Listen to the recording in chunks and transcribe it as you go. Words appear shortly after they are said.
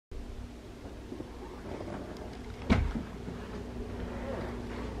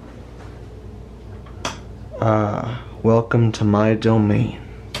Welcome to my domain.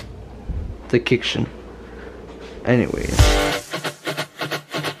 The kitchen. Anyways.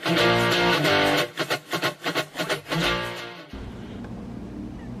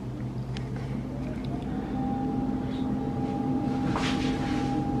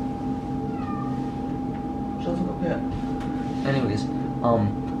 Anyways,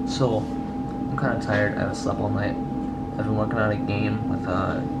 so I'm kind of tired. I haven't slept all night. I've been working on a game with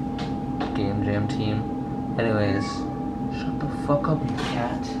a game jam team. Anyways, shut the fuck up, you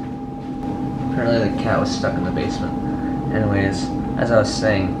cat. Apparently the cat was stuck in the basement. Anyways, as I was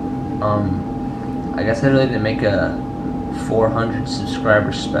saying, I guess I really didn't make a 400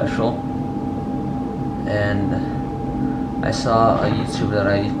 subscriber special. And I saw a YouTuber that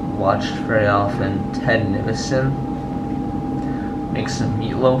I watched very often, Ted Nivison, make some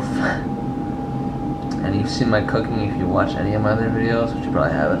meatloaf. And you've seen my cooking if you watch any of my other videos, which you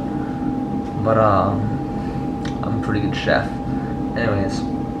probably haven't. But I'm a pretty good chef. Anyways,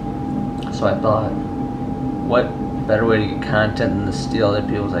 so I thought, what better way to get content than to steal other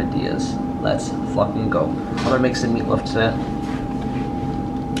people's ideas? Let's fucking go. I'm gonna make some meatloaf today.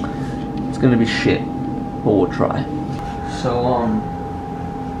 It's gonna be shit, but we'll try. So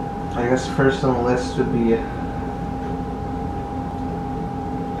I guess first on the list would be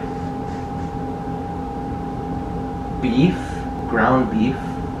beef, ground beef.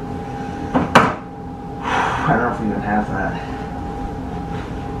 I don't know if we even have that.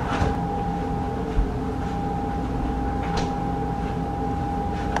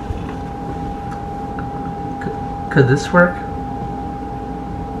 Could this work?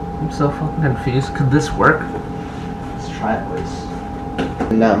 I'm so fucking confused. Could this work? Let's try it, boys.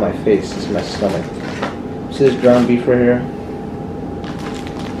 Not my face, it's my stomach. See this ground beef right here?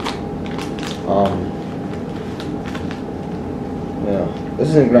 Yeah. This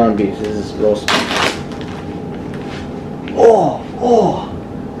isn't ground beef, this is roast beef. Oh!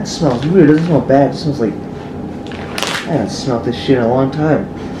 That smells weird. It doesn't smell bad. It smells like... I haven't smelled this shit in a long time.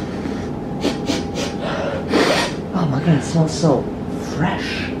 Oh my god, it smells so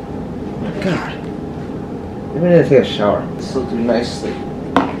fresh. Oh my god. Maybe I need to take a shower. This will do nicely.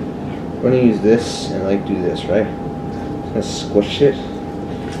 We're gonna use this and like do this, right? Just gonna squish it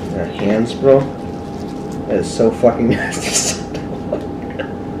in our hands, bro. That is so fucking nasty.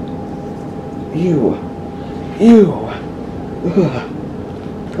 Ew. Ew. Ugh.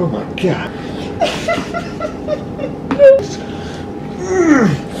 Oh my god.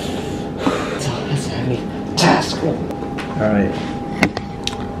 That's a heavy task. Alright.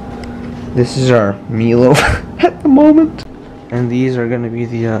 This is our meatloaf at the moment. And these are gonna be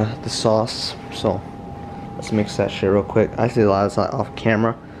the sauce. So let's mix that shit real quick. I see a lot of this off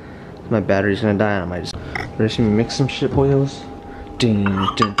camera. My battery's gonna die and I might just... We're just gonna mix some shit, boys. Dun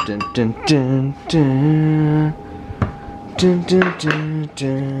dun dun dun dun dun. Dun, dun, dun,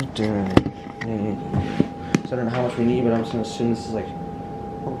 dun, dun. So I don't know how much we need, but I'm just gonna assume this is like,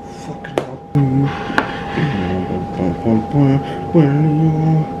 oh fucking hell.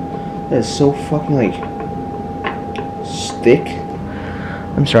 That is so fucking like thick.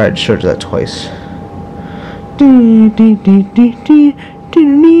 I'm sorry I had to show you that twice.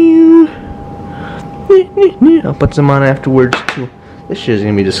 I'll put some on afterwards too. This shit is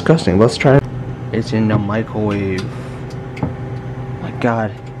gonna be disgusting. Let's try it. It's in the microwave.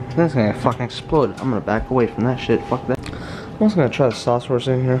 God, that's gonna fucking explode. I'm gonna back away from that shit. Fuck that. I'm also gonna try the sauce horse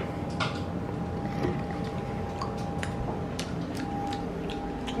in here.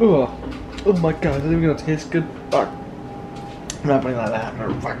 Oh my god, is it even gonna taste good? Fuck. I'm not putting that.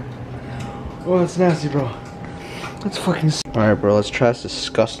 Fuck. Oh, that's nasty, bro. That's fucking. Alright, bro, let's try this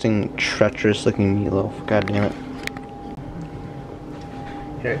disgusting, treacherous looking meatloaf. God damn it.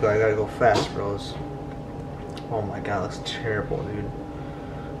 Here I go, I gotta go fast, bros. Oh my god, that's terrible, dude.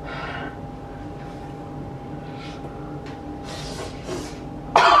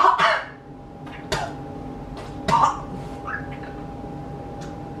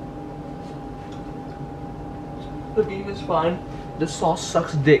 The beef is fine. The sauce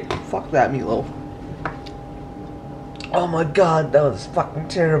sucks dick. Fuck that meatloaf. Oh my god, that was fucking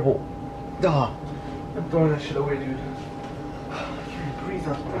terrible. Oh, I'm throwing that shit away, dude. I can't breathe.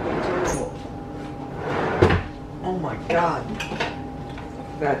 That's fucking terrible. Oh my god.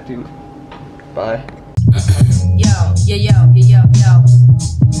 Fuck that, dude. Bye. Yo.